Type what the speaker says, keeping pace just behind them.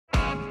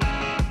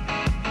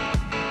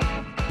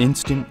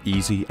Instant,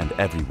 easy, and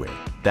everywhere.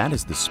 That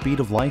is the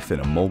speed of life in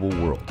a mobile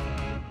world.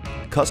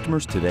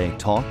 Customers today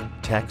talk,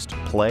 text,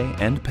 play,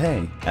 and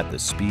pay at the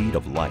speed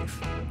of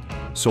life.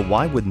 So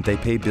why wouldn't they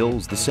pay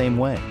bills the same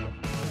way?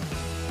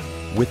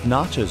 With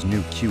Nacha's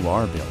new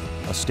QR bill,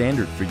 a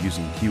standard for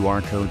using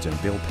QR codes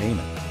and bill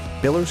payment,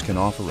 billers can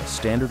offer a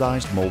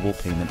standardized mobile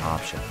payment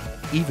option,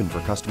 even for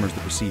customers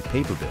that receive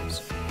paper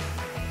bills.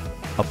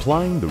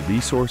 Applying the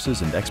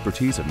resources and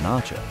expertise of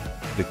Nacha,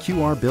 the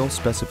QR bill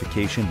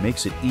specification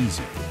makes it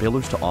easy for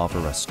billers to offer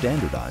a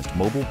standardized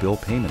mobile bill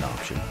payment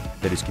option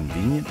that is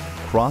convenient,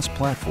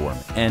 cross-platform,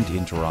 and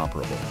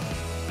interoperable.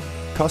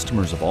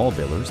 Customers of all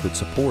billers that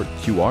support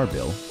QR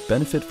bill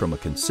benefit from a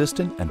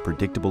consistent and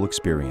predictable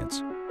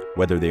experience,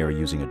 whether they are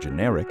using a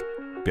generic,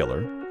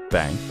 biller,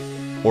 bank,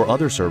 or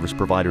other service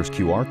provider's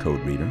QR code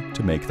reader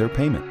to make their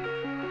payment.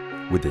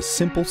 With a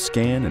simple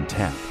scan and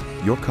tap,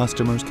 your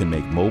customers can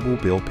make mobile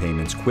bill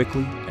payments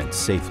quickly and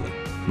safely.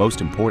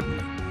 Most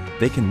importantly,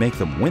 they can make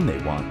them when they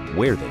want,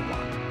 where they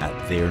want,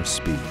 at their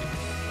speed.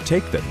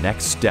 Take the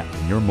next step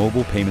in your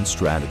mobile payment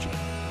strategy.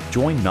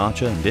 Join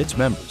Nacha and its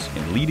members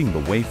in leading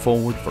the way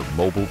forward for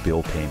mobile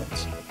bill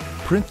payments.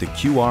 Print the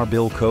QR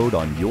bill code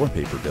on your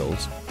paper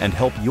bills and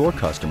help your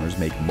customers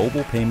make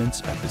mobile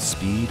payments at the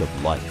speed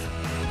of life.